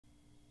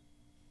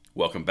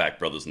Welcome back,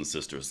 brothers and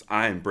sisters.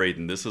 I am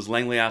Braden. This is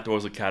Langley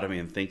Outdoors Academy,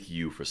 and thank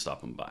you for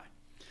stopping by.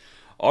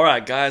 All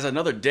right, guys,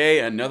 another day,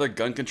 another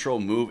gun control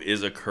move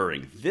is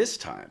occurring. This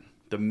time,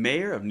 the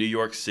mayor of New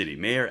York City,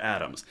 Mayor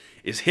Adams,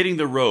 is hitting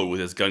the road with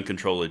his gun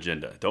control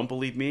agenda. Don't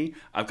believe me?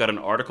 I've got an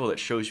article that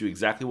shows you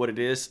exactly what it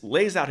is,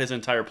 lays out his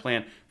entire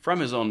plan from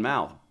his own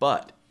mouth,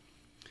 but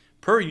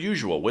per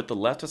usual, with the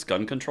leftist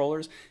gun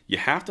controllers, you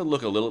have to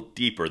look a little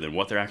deeper than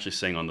what they're actually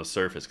saying on the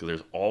surface because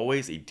there's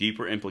always a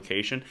deeper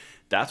implication.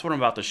 That's what I'm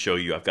about to show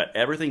you. I've got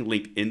everything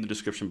linked in the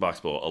description box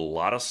below, a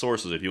lot of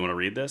sources if you want to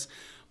read this.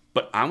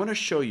 But I'm going to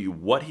show you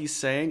what he's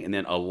saying and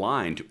then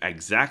align to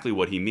exactly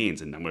what he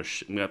means. And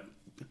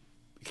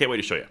can't wait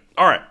to show you.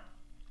 All right.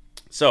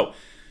 So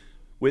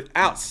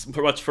without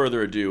much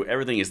further ado,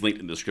 everything is linked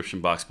in the description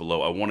box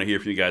below. I want to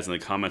hear from you guys in the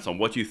comments on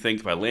what you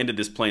think if I landed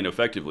this plane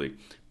effectively.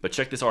 But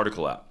check this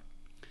article out.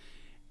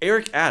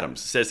 Eric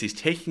Adams says he's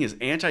taking his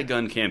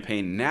anti-gun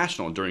campaign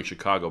national during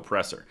Chicago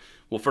presser.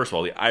 Well, first of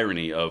all, the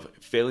irony of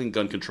failing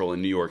gun control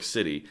in New York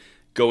City,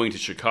 going to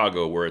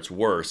Chicago where it's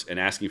worse, and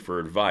asking for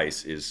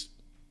advice is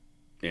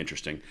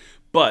interesting.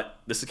 But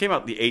this came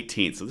out the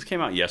 18th, so this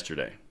came out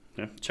yesterday.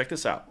 Check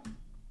this out.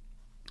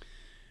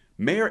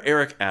 Mayor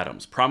Eric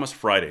Adams promised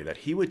Friday that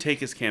he would take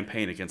his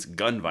campaign against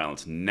gun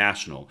violence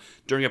national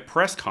during a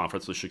press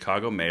conference with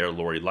Chicago Mayor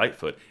Lori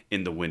Lightfoot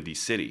in the Windy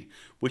City,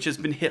 which has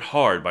been hit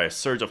hard by a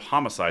surge of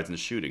homicides and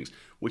shootings,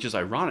 which is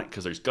ironic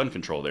because there's gun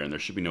control there and there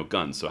should be no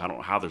guns, so I don't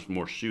know how there's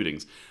more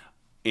shootings.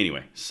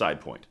 Anyway,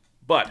 side point.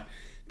 But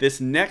this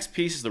next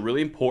piece is the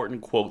really important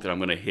quote that I'm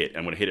going to hit.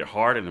 I'm going to hit it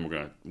hard and then we're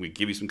going to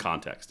give you some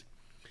context.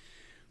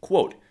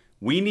 Quote,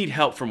 "We need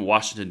help from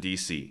Washington,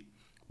 D.C.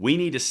 We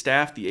need to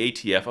staff the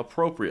ATF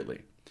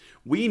appropriately.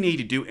 We need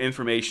to do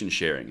information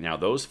sharing." Now,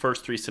 those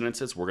first three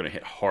sentences we're going to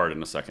hit hard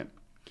in a second.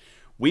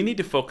 "We need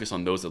to focus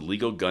on those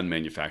illegal gun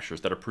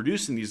manufacturers that are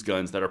producing these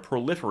guns that are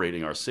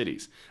proliferating our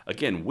cities."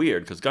 Again,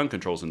 weird because gun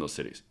control's in those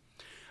cities.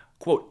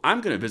 Quote, "I'm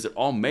going to visit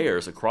all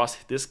mayors across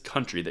this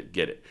country that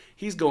get it."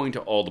 He's going to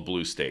all the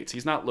blue states.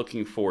 He's not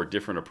looking for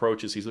different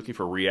approaches. He's looking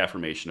for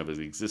reaffirmation of his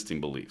existing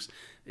beliefs.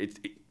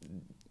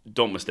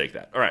 Don't mistake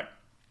that. All right.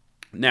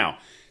 Now,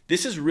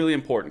 this is really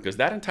important because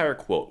that entire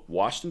quote,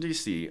 Washington,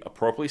 D.C.,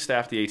 appropriately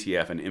staff the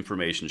ATF and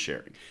information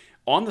sharing.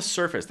 On the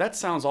surface, that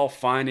sounds all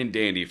fine and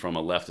dandy from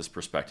a leftist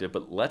perspective,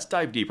 but let's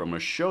dive deeper. I'm going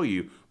to show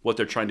you what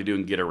they're trying to do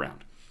and get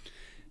around.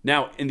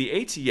 Now, in the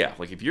ATF,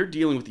 like if you're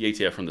dealing with the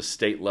ATF from the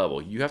state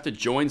level, you have to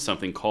join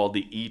something called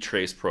the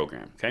E-Trace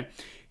program, okay?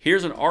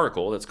 Here's an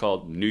article that's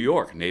called New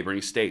York,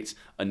 Neighboring States,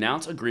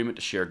 Announce Agreement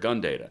to Share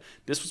Gun Data.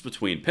 This was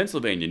between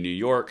Pennsylvania, New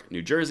York,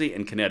 New Jersey,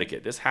 and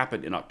Connecticut. This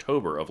happened in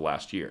October of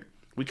last year.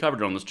 We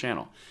covered it on this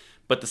channel.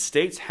 But the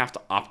states have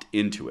to opt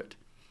into it.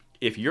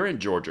 If you're in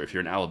Georgia, if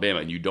you're in Alabama,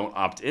 and you don't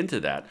opt into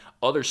that,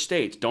 other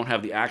states don't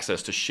have the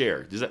access to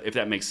share, if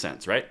that makes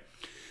sense, right?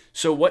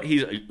 So what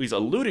he's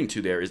alluding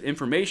to there is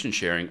information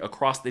sharing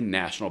across the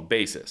national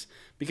basis.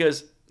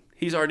 Because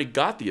he's already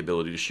got the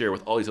ability to share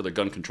with all these other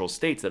gun control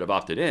states that have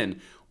opted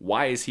in.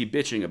 Why is he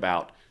bitching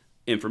about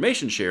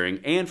information sharing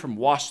and from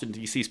Washington,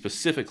 D.C.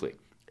 specifically?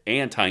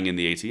 And tying in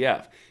the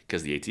ATF,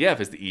 because the ATF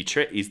is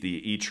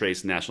the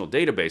E-Trace National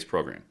Database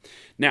Program.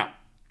 Now,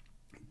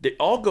 it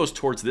all goes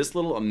towards this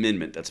little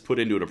amendment that's put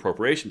into an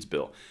appropriations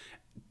bill.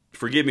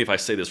 Forgive me if I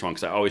say this wrong,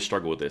 because I always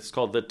struggle with this. It's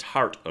called the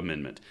TAHRT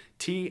Amendment,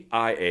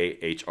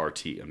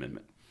 T-I-A-H-R-T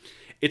Amendment.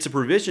 It's a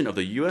provision of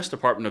the U.S.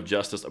 Department of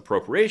Justice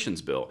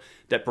Appropriations Bill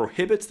that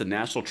prohibits the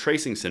National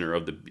Tracing Center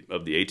of the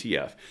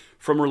ATF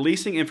from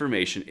releasing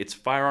information its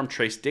firearm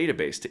trace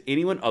database to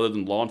anyone other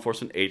than law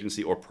enforcement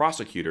agency or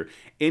prosecutor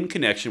in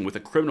connection with a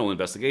criminal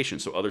investigation,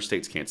 so other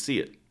states can't see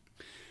it.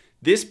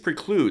 This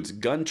precludes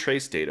gun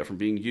trace data from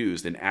being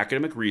used in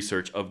academic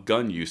research of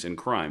gun use in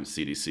crime,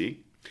 CDC.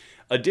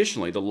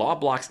 Additionally, the law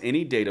blocks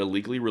any data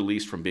legally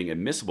released from being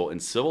admissible in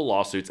civil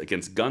lawsuits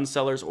against gun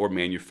sellers or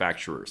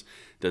manufacturers.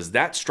 Does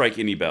that strike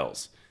any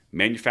bells?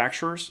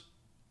 Manufacturers?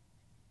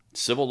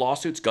 Civil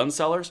lawsuits? Gun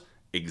sellers?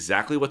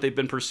 Exactly what they've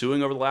been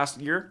pursuing over the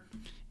last year?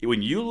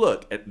 When you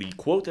look at the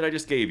quote that I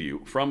just gave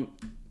you from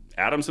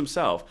Adams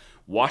himself,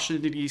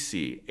 Washington,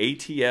 D.C.,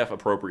 ATF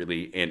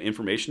appropriately, and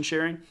information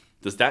sharing,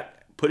 does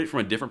that put it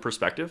from a different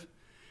perspective?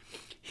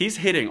 He's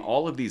hitting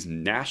all of these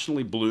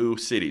nationally blue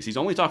cities. He's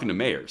only talking to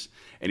mayors,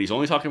 and he's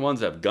only talking to ones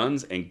that have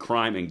guns and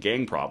crime and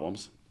gang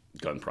problems.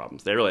 Gun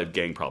problems. They really have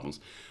gang problems.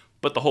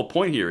 But the whole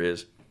point here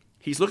is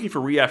he's looking for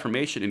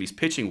reaffirmation, and he's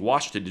pitching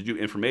Washington to do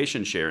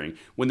information sharing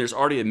when there's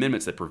already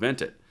amendments that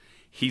prevent it.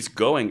 He's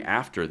going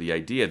after the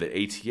idea that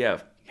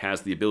ATF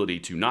has the ability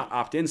to not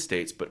opt in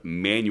states, but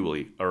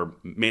manually or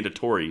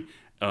mandatory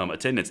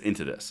attendance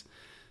into this.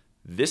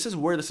 This is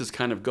where this is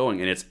kind of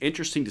going, and it's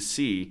interesting to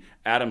see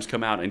Adams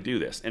come out and do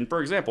this. And for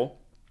example,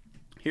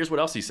 here's what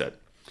else he said.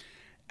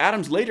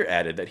 Adams later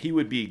added that he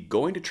would be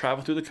going to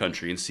travel through the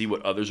country and see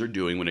what others are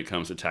doing when it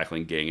comes to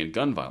tackling gang and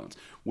gun violence,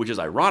 which is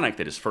ironic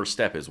that his first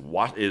step is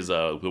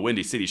the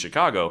Windy City,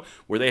 Chicago,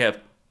 where they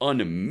have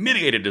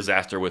unmitigated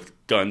disaster with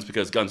guns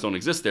because guns don't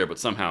exist there, but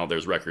somehow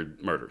there's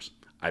record murders.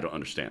 I don't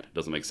understand. It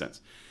doesn't make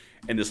sense.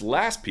 And this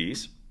last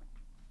piece,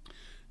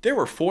 There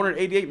were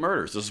 488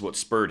 murders. This is what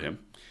spurred him.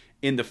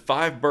 In the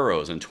 5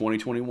 boroughs in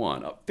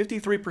 2021, up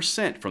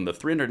 53% from the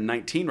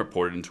 319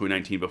 reported in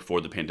 2019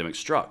 before the pandemic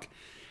struck.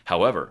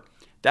 However,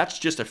 that's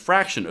just a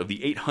fraction of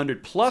the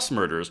 800 plus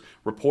murders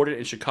reported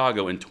in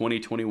Chicago in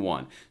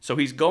 2021. So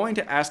he's going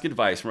to ask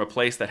advice from a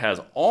place that has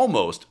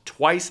almost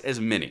twice as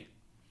many,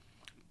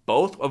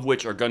 both of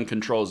which are gun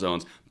control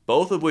zones,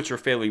 both of which are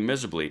failing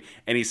miserably,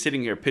 and he's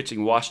sitting here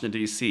pitching Washington,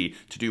 D.C.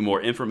 to do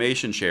more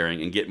information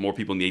sharing and get more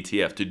people in the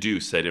ATF to do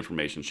said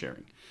information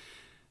sharing.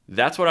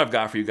 That's what I've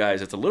got for you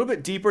guys. It's a little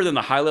bit deeper than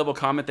the high-level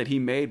comment that he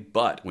made,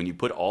 but when you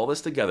put all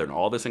this together and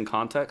all this in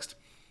context,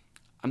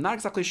 I'm not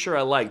exactly sure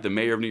I like the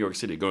mayor of New York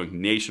City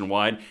going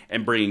nationwide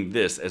and bringing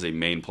this as a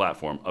main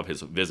platform of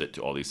his visit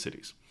to all these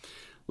cities.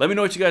 Let me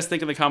know what you guys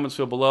think in the comments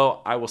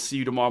below. I will see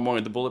you tomorrow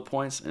morning at the bullet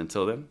points. And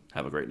until then,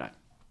 have a great night.